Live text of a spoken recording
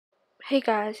Hey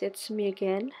guys, it's me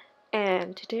again,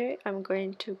 and today I'm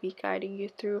going to be guiding you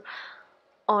through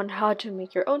on how to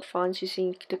make your own fonts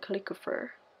using the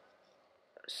Calligraphr.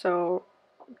 So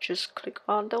just click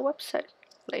on the website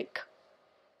link.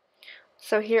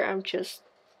 So here I'm just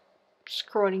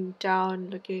scrolling down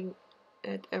looking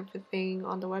at everything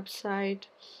on the website.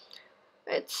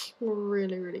 It's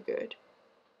really good.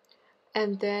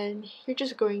 And then you're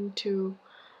just going to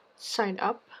sign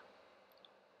up.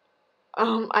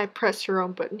 I pressed the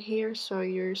wrong button here, so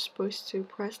you're supposed to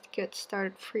press the get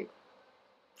started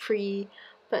free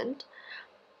button.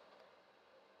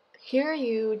 Here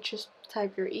you just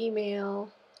type your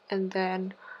email and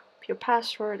then your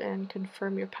password and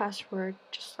confirm your password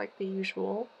just like the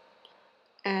usual.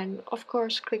 And of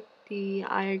course click the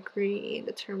I agree in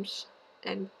the terms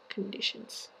and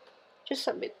conditions. Just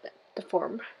submit the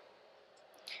form.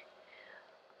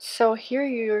 So here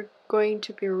you're going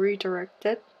to be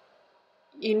redirected.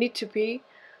 You need to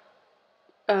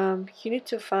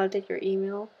validate your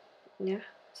email. Yeah,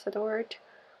 is that the word?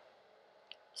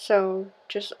 So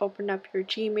just open up your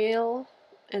Gmail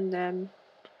and then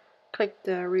click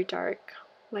the redirect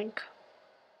link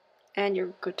and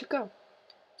you're good to go.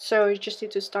 So you just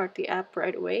need to start the app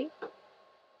right away.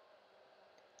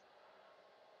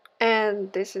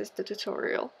 And this is the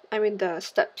tutorial, the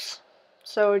steps.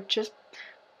 So just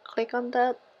click on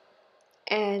that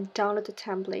and download the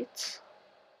templates.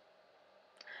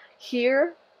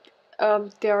 Here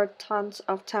there are tons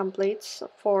of templates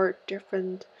for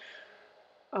different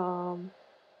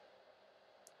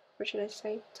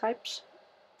types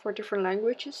for different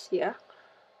languages. Yeah,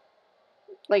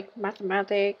 like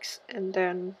mathematics and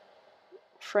then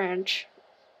French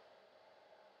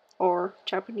or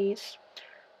Japanese,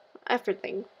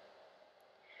 everything.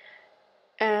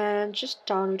 And just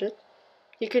download it.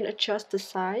 You can adjust the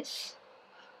size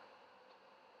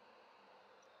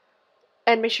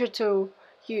and make sure to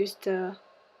use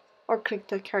or click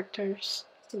the characters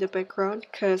in the background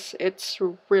because it's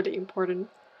really important.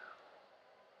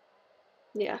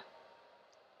 Yeah,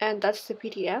 and that's the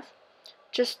PDF.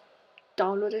 Just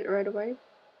download it right away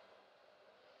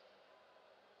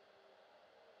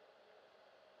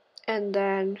and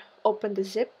then open the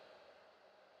zip.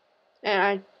 And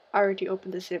I already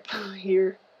opened the zip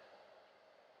here.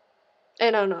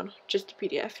 And no, just the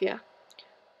PDF. Yeah,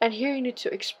 and here you need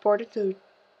to export it to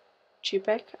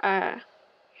JPEG.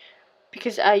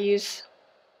 Because I use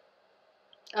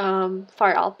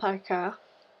Fire Alpaca.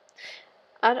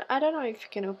 I don't know if you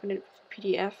can open it with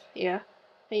PDF. Yeah,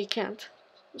 you can't.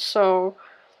 So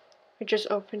I just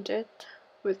opened it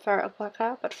with Fire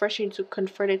Alpaca, but first you need to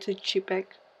convert it to JPEG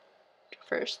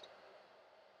first.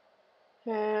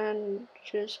 And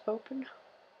just open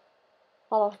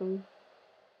all of them.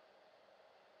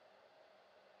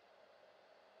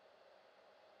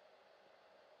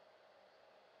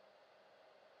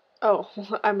 Oh,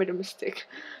 I made a mistake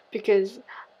because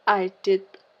I did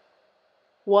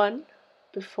one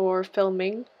before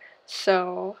filming,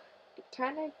 so it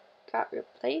kind of got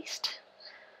replaced.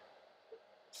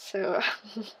 So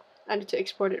I need to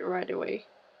export it right away.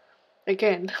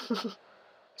 Again.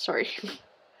 Sorry.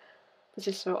 This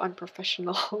is so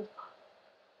unprofessional.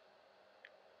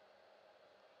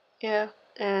 Yeah,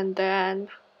 and then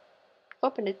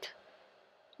open it.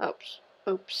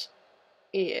 Oops.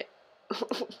 Yeah.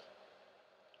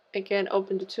 Again,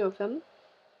 open the two of them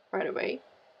right away.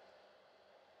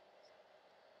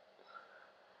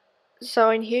 So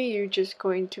in here you're just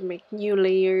going to make new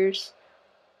layers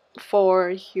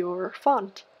for your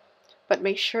font, but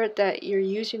make sure that you're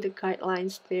using the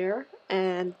guidelines there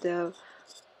and the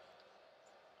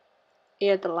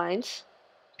lines,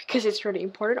 because it's really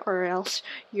important, or else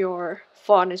your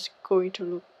font is going to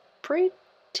look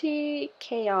pretty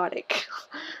chaotic.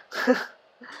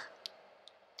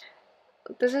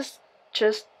 This is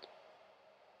just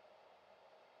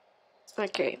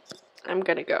okay. I'm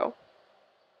gonna go.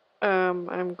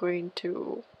 I'm going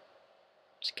to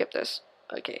skip this.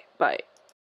 Okay, bye.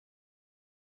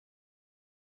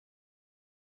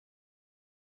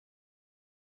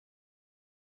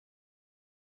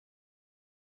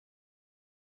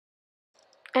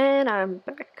 And I'm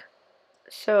back.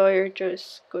 So you're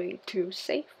just going to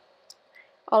save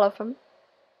all of them.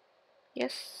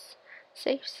 Yes.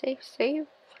 Save.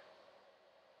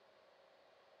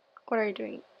 What are you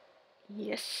doing?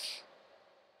 Yes.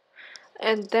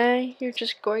 And then you're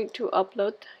just going to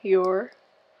upload your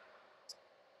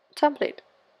template.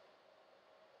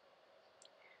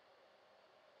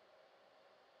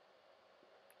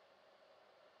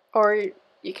 Or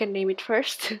you can name it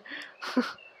first.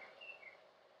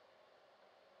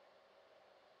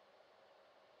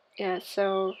 Yeah,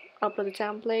 so upload the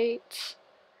templates.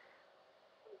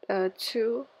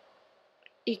 Two.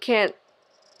 You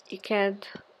can't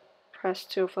press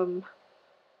two of them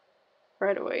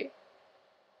right away.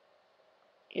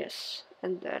 Yes,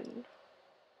 and then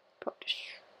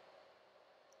publish.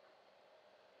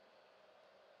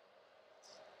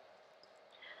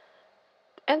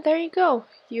 And there you go.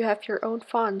 You have your own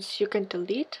fonts. You can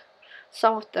delete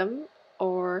some of them,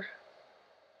 or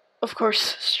of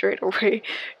course straight away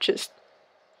just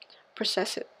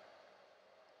process it.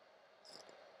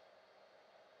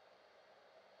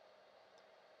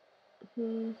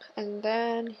 And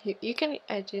then you can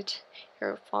edit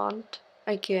your font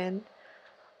again,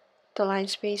 the line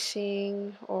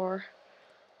spacing or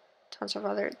tons of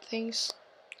other things,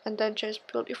 and then just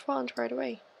build your font right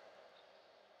away.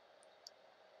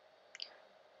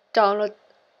 Download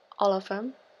all of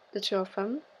them, the two of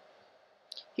them,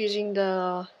 using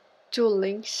the two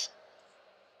links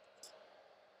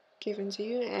given to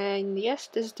you. And yes,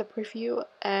 this is the preview,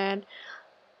 and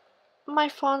my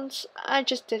fonts, I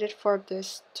just did it for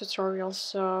this tutorial,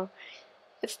 so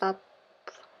it's not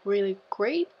really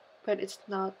great, but it's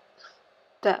not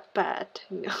that bad,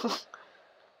 you know.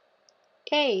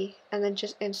 Yay! And then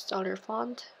just install your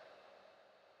font.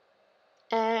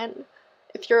 And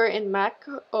if you're in Mac,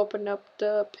 open up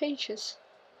the pages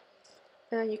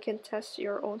and you can test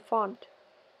your own font.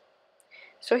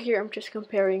 So here I'm just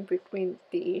comparing between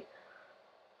the,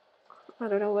 I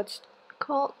don't know what's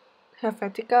called,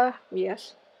 Helvetica,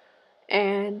 yes,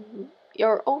 and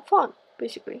your own font,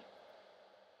 basically.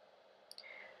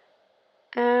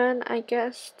 And I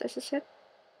guess this is it.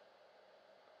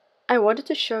 I wanted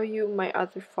to show you my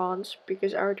other fonts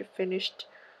because I already finished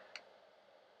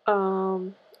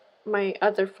my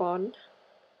other font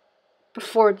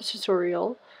before the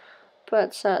tutorial,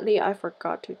 but sadly I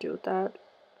forgot to do that,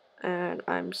 and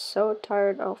I'm so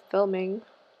tired of filming.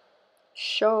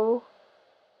 So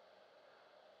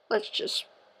let's just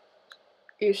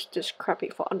use this crappy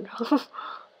font.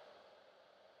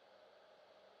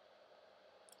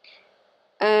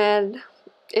 And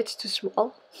it's too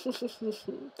small.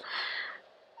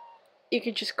 You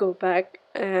can just go back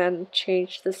and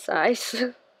change the size.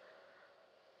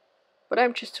 But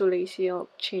I'm just too lazy, I'll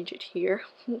change it here.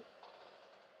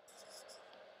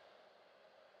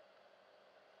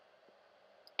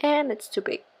 And it's too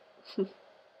big.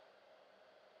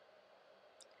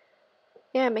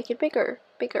 Yeah, make it bigger,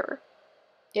 bigger.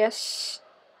 Yes.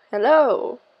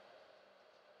 Hello.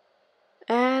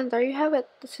 And there you have it.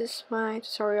 This is my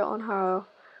tutorial on how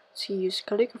to use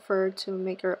Calligraphr to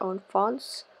make your own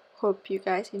fonts. Hope you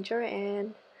guys enjoy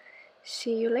and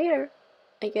see you later,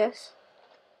 I guess.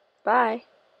 Bye.